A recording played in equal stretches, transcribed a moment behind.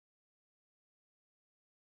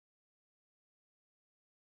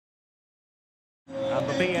And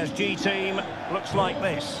the PSG team looks like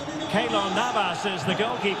this. Keylor Navas is the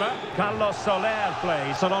goalkeeper. Carlos Soler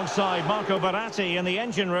plays alongside Marco Verratti in the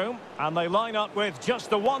engine room. And they line up with just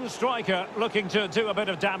the one striker looking to do a bit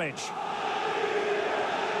of damage.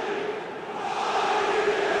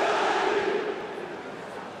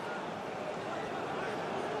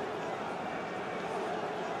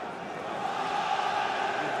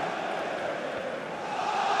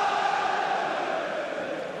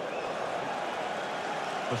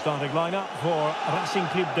 The starting lineup for Racing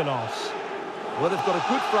Club de Lens. Well, they've got a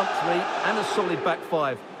good front three and a solid back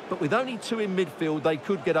five. But with only two in midfield, they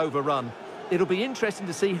could get overrun. It'll be interesting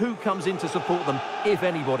to see who comes in to support them, if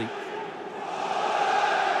anybody.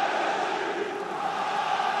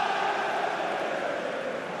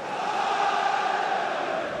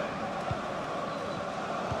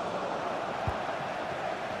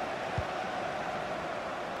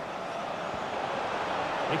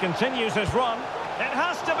 He continues his run. It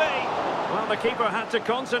has to be. Well, the keeper had to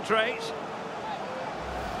concentrate.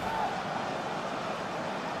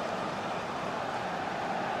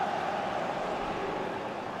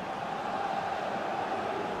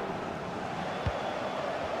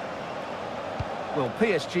 Well,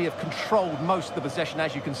 PSG have controlled most of the possession,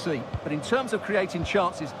 as you can see. But in terms of creating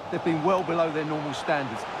chances, they've been well below their normal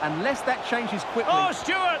standards. Unless that changes quickly... Oh,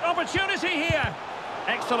 Stewart, opportunity here.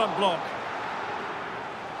 Excellent block.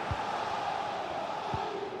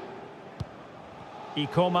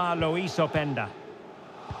 Ikoma Lois Openda.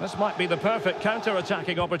 This might be the perfect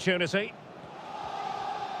counter-attacking opportunity.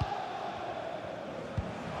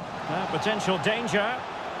 Potential danger.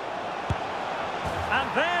 And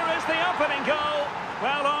there is the opening goal.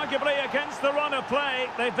 Well, arguably against the run of play,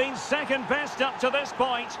 they've been second best up to this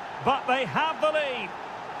point, but they have the lead.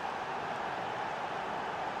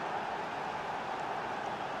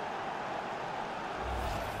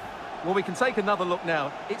 Well, we can take another look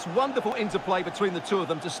now. It's wonderful interplay between the two of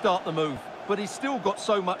them to start the move, but he's still got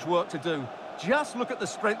so much work to do. Just look at the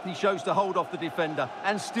strength he shows to hold off the defender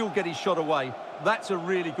and still get his shot away. That's a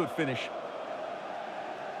really good finish.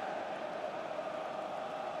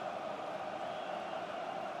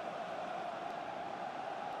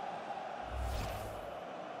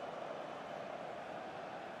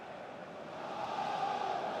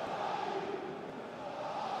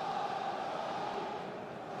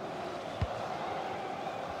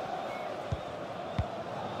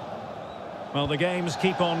 Well, the games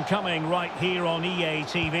keep on coming right here on EA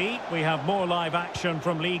TV. We have more live action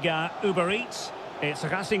from Liga Uber Eats. It's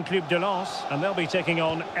Racing Club de Lens, and they'll be taking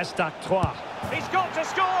on Estac 3. He's got to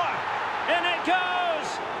score! In it goes!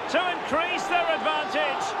 To increase their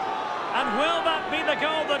advantage. And will that be the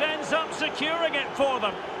goal that ends up securing it for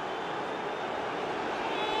them?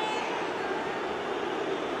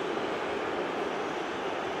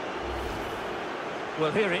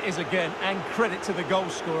 Well, here it is again, and credit to the goal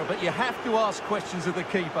scorer, but you have to ask questions of the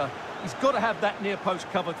keeper. He's got to have that near post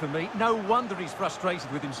covered for me. No wonder he's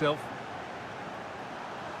frustrated with himself.